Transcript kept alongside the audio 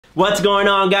What's going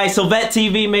on, guys? So Vet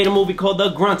TV made a movie called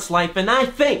The Grunt's Life, and I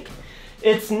think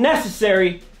it's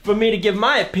necessary for me to give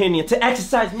my opinion, to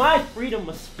exercise my freedom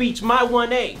of speech, my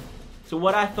 1A, to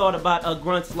what I thought about A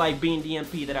Grunt's Life being the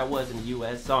MP that I was in the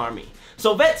U.S. Army.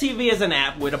 So Vet TV is an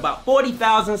app with about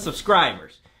 40,000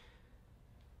 subscribers.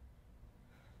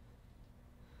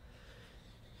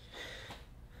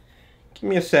 Give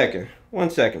me a second.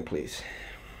 1 second, please.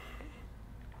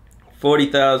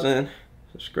 40,000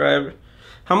 subscribers.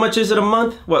 How much is it a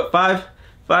month? What, five,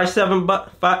 7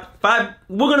 bucks? Five?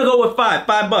 We're gonna go with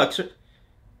 $5.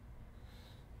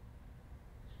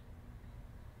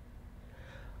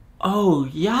 Oh,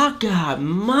 y'all got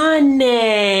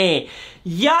money.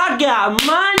 Y'all got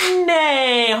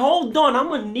money. Hold on, I'm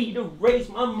gonna need to raise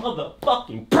my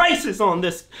motherfucking prices on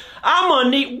this. I'm gonna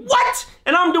need, what?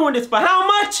 And I'm doing this for how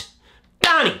much?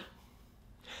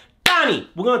 Donnie,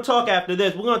 we're gonna talk after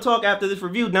this. We're gonna talk after this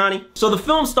review, Donnie. So the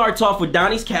film starts off with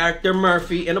Donnie's character,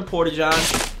 Murphy, in a porta-john,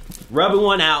 rubbing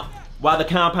one out while the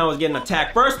compound was getting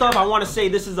attacked. First off, I wanna say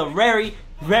this is a very,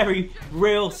 very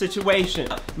real situation.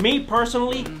 Me,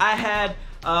 personally, I had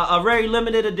a very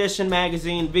limited edition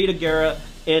magazine, Vita Guerra,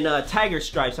 in tiger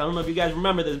stripes. I don't know if you guys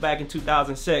remember this back in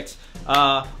 2006.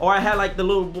 Or I had like the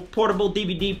little portable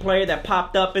DVD player that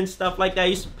popped up and stuff like that. I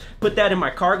used to put that in my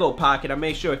cargo pocket. I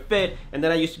made sure it fit, and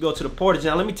then I used to go to the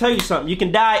porta-john. Let me tell you something. You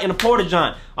can die in a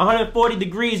porta-john. 140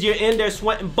 degrees, you're in there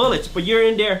sweating bullets, but you're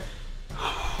in there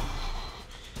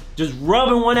just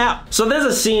rubbing one out. So there's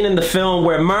a scene in the film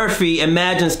where Murphy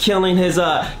imagines killing his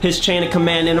chain of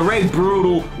command in a very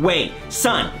brutal way.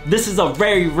 Son, this is a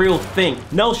very real thing.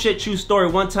 No shit, true story.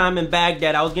 One time in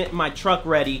Baghdad, I was getting my truck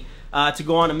ready to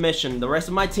go on a mission. The rest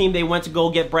of my team, they went to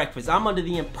go get breakfast. I'm under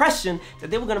the impression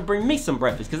that they were gonna bring me some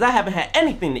breakfast because I haven't had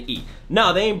anything to eat.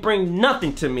 No, they ain't bring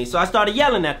nothing to me, so I started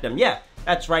yelling at them. Yeah,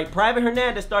 that's right, Private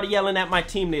Hernandez started yelling at my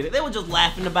team leader. They were just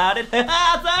laughing about it.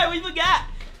 Sorry, we forgot.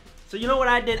 So you know what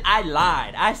I did? I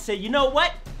lied. I said, you know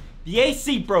what? The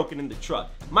AC broken in the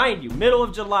truck. Mind you, middle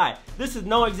of July. This is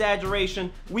no exaggeration.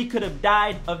 We could have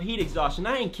died of heat exhaustion.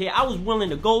 I didn't care. I was willing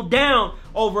to go down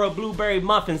over a blueberry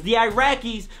muffins. The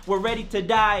Iraqis were ready to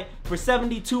die for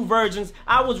 72 virgins.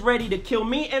 I was ready to kill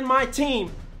me and my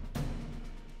team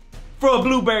for a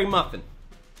blueberry muffin.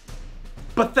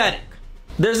 Pathetic.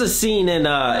 There's a scene in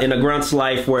A Grunt's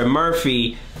Life where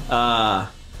Murphy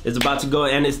is about to go,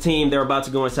 and his team, they're about to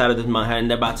go inside of this mud hut, and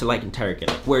they're about to like interrogate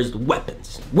him. Where's the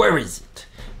weapons? Where is it?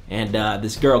 And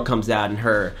this girl comes out in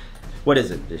her, what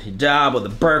is it, the hijab or the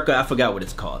burqa, I forgot what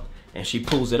it's called. And she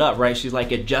pulls it up, right? She's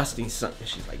like adjusting something.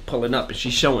 She's like pulling up and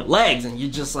she's showing legs, and you're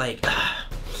just like,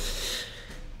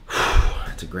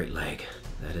 that's a great leg.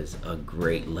 That is a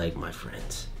great leg, my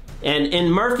friends. And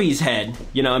in Murphy's head,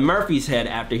 you know, in Murphy's head,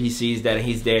 after he sees that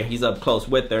he's there, he's up close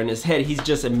with her, in his head, he's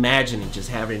just imagining just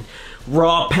having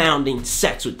raw pounding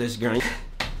sex with this girl.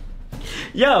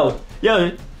 Yo,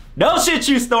 no shit,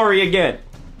 true story again.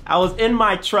 I was in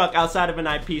my truck outside of an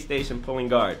IP station pulling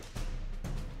guard.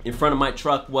 In front of my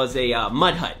truck was a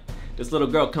mud hut. This little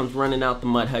girl comes running out the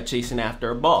mud hut chasing after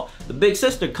a ball. The big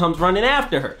sister comes running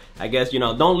after her. I guess, you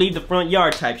know, don't leave the front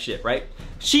yard type shit, right?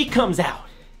 She comes out.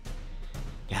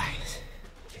 Guys,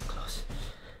 get close.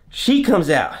 She comes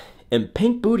out in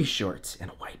pink booty shorts and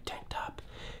a white tank top.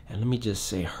 And let me just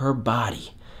say, her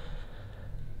body.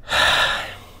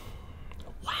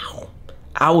 Wow.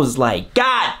 I was like,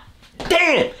 God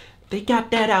damn, they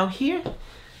got that out here?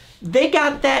 They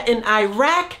got that in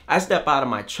Iraq? I step out of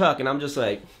my truck and I'm just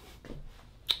like,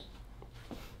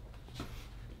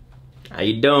 how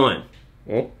you doing?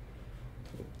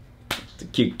 It's a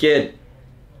cute kid.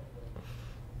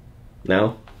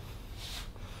 No?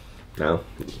 No?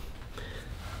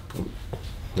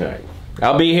 Alright.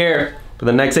 I'll be here for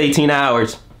the next 18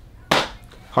 hours.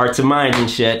 Hearts and minds and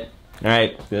shit.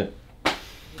 Alright, good.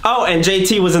 Oh, and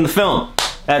JT was in the film.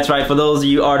 That's right, for those of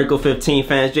you Article 15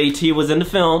 fans, JT was in the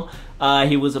film.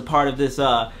 He was a part of this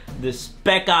this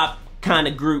spec op kind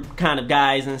of group, kind of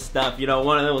guys and stuff. You know,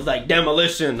 one of them was like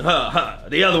demolition,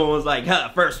 The other one was like,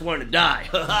 first one to die,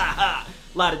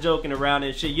 A lot of joking around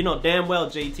and shit. You know damn well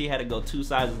JT had to go 2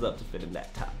 sizes up to fit in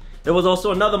that top. There was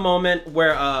also another moment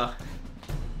where,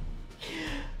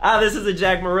 this is a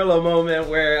Jack Murillo moment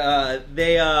where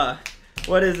they,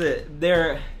 what is it?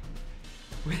 They're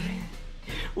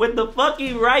with the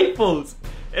fucking rifles.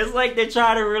 It's like they're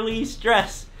trying to release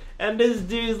stress. And this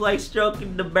dude's like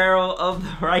stroking the barrel of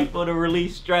the rifle to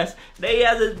release stress. They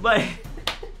has his butt.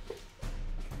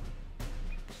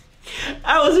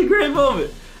 That was a great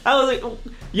moment. I was like,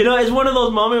 you know, it's one of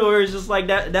those moments where it's just like,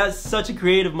 that's such a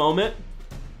creative moment.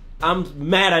 I'm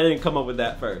mad I didn't come up with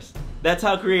that first. That's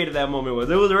how creative that moment was.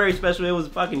 It was very special. It was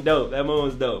fucking dope. That moment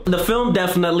was dope. The film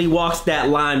definitely walks that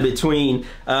line between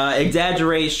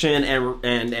exaggeration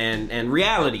and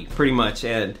reality, pretty much.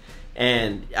 And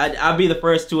I'll be the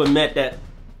first to admit that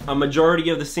a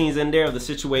majority of the scenes in there, of the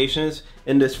situations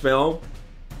in this film,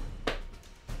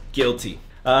 guilty.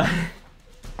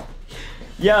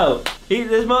 Yo,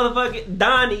 this motherfucking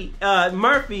Donnie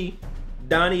Murphy,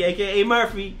 Donnie aka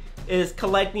Murphy, is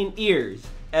collecting ears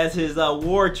as his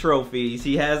war trophies.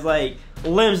 He has like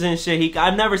limbs and shit.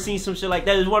 I've never seen some shit like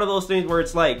that. It's one of those things where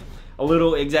it's like a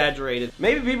little exaggerated.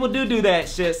 Maybe people do that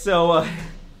shit. So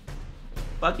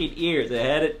fucking ears. I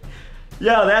had it.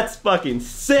 Yo, that's fucking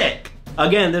sick.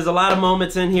 Again, there's a lot of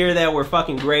moments in here that were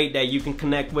fucking great that you can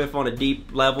connect with on a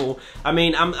deep level. I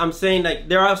mean, I'm saying like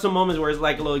there are some moments where it's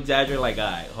like a little exaggerated, like, all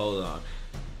right, hold on.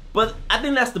 But I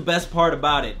think that's the best part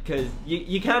about it, because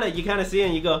you kind of see it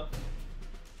and you go,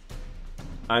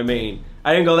 I mean,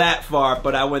 I didn't go that far,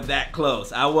 but I went that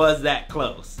close. I was that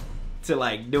close to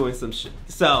like doing some shit.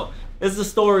 So it's the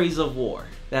stories of war.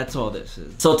 That's all this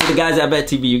is. So to the guys at Bet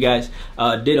TV, you guys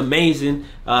did amazing.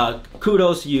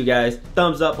 Kudos to you guys.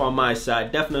 Thumbs up on my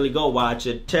side. Definitely go watch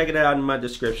it. Check it out in my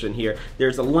description here.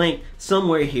 There's a link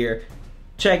somewhere here.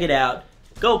 Check it out.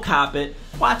 Go cop it.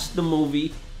 Watch the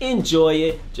movie. Enjoy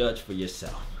it. Judge for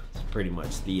yourself. It's pretty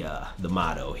much the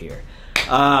motto here.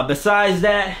 Besides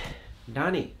that,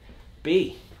 Donnie,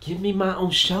 B, give me my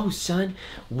own show, son.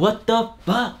 What the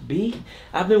fuck, B?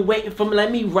 I've been waiting for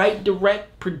let me write,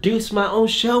 direct, produce my own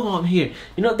show on here.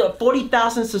 You know, the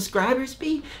 40,000 subscribers,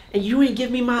 B, and you ain't give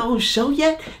me my own show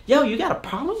yet? Yo, you got a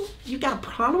problem? You got a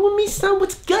problem with me, son?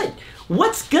 What's good?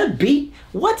 What's good, B?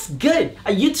 What's good?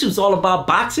 YouTube's all about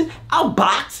boxing. I'll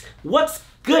box. What's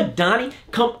good, Donnie?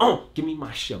 Come on, give me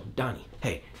my show, Donnie.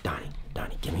 Hey, Donnie,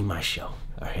 give me my show.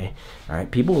 Okay, all right.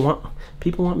 People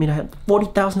want me to have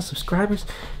 40,000 subscribers.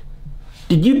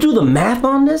 Did you do the math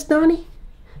on this, Donnie?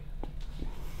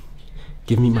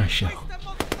 Give me my show,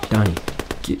 Donnie.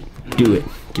 Do it.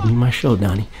 Give me my show,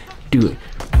 Donnie. Do it.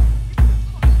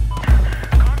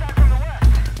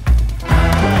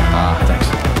 Thanks.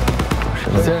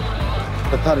 Sir,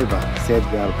 the Taliban said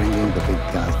we are bringing the big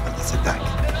guns for this attack.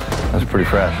 That's pretty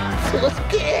fresh. So let's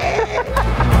get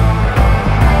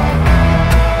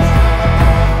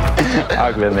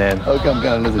Ahmed, man. How come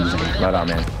God doesn't say? Right on,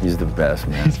 man. He's the best,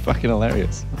 man. He's fucking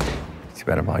hilarious. Too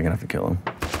bad I'm probably gonna have to kill him.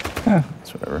 Yeah,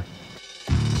 it's whatever.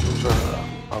 It was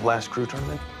our last crew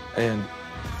tournament, and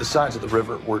the sides of the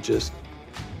river were just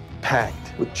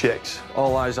packed with chicks.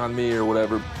 All eyes on me or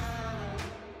whatever.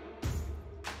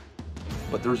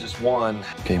 But there was this one.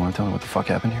 Okay, you wanna tell me what the fuck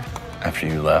happened here? After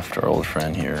you left, our old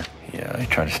friend here, he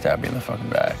tried to stab me in the fucking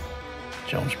back.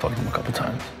 Jones plugged him a couple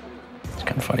times. It's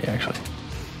kind of funny, actually.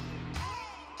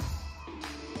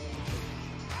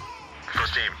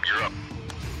 First team, you're up.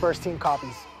 First team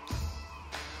copies.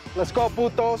 Let's go,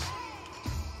 putos.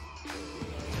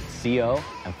 CO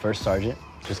and First Sergeant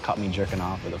just caught me jerking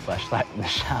off with a flashlight in the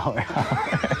shower.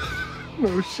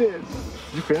 No shit.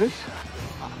 You finished?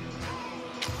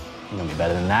 You know me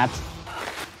better than that.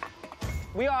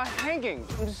 We are hanging,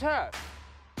 sir.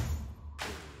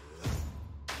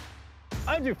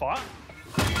 I do fire.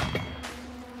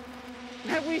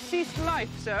 Have we ceased life,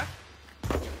 sir?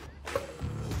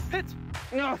 It's...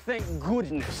 No, thank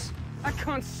goodness. I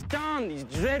can't stand these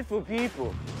dreadful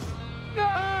people.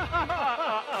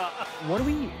 What do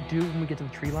we do when we get to the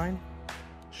tree line?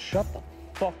 Shut the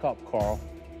fuck up, Carl.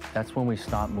 That's when we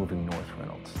stop moving north,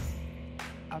 Reynolds.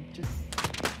 I'm just...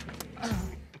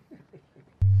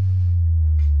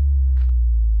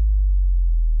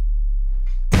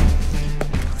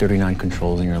 39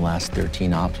 controls in your last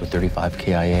 13 ops with 35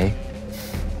 KIA.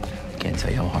 Can't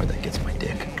tell you how hard that gets my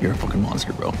dick. You're a fucking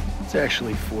monster, bro. It's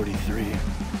actually 43.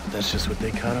 That's just what they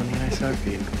cut on the ISR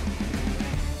feed.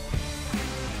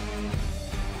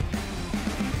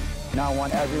 Now I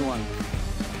want everyone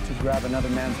to grab another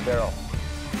man's barrel.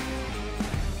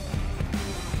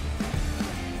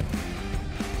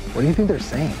 What do you think they're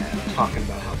saying, man? talking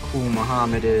about how cool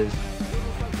Muhammad is,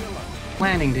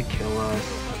 planning to kill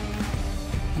us.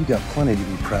 You got plenty to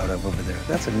be proud of over there.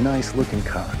 That's a nice looking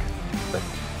cock. But,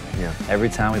 yeah, every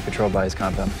time we patrol by his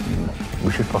compound,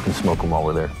 we should fucking smoke him while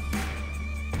we're there.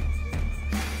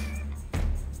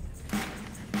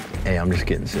 Hey, I'm just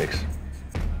getting 6.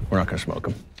 We're not gonna smoke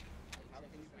him.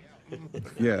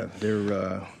 Yeah, they're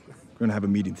gonna have a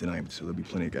meeting tonight, so there'll be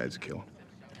plenty of guys to kill.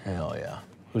 Hell yeah.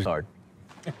 Who's hard?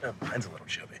 Mine's a little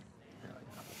chubby.